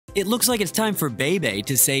It looks like it's time for Bei Bei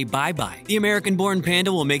to say bye-bye. The American-born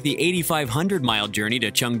panda will make the 8,500-mile journey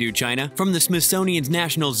to Chengdu, China from the Smithsonian's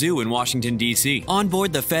National Zoo in Washington, D.C. On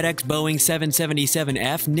board the FedEx Boeing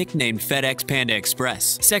 777F, nicknamed FedEx Panda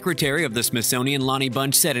Express. Secretary of the Smithsonian Lonnie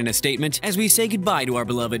Bunch said in a statement, "As we say goodbye to our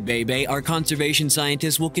beloved Bei Bei, our conservation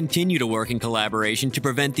scientists will continue to work in collaboration to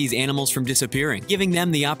prevent these animals from disappearing, giving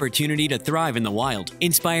them the opportunity to thrive in the wild,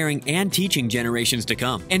 inspiring and teaching generations to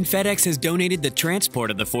come." And FedEx has donated the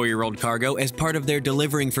transport of the 4-year-old cargo as part of their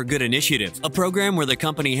Delivering for Good initiative, a program where the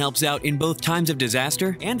company helps out in both times of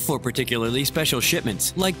disaster and for particularly special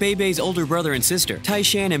shipments, like Bei Bei's older brother and sister,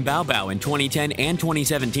 Taishan and Bao Bao in 2010 and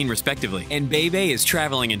 2017 respectively. And Bei Bei is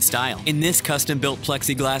traveling in style, in this custom-built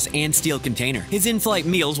plexiglass and steel container. His in-flight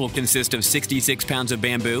meals will consist of 66 pounds of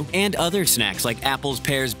bamboo and other snacks like apples,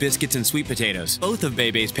 pears, biscuits, and sweet potatoes. Both of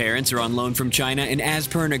Bei Bei's parents are on loan from China, and as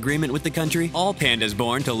per an agreement with the country, all pandas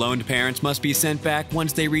born to loaned parents must be sent back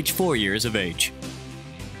once they reach 4 years of age.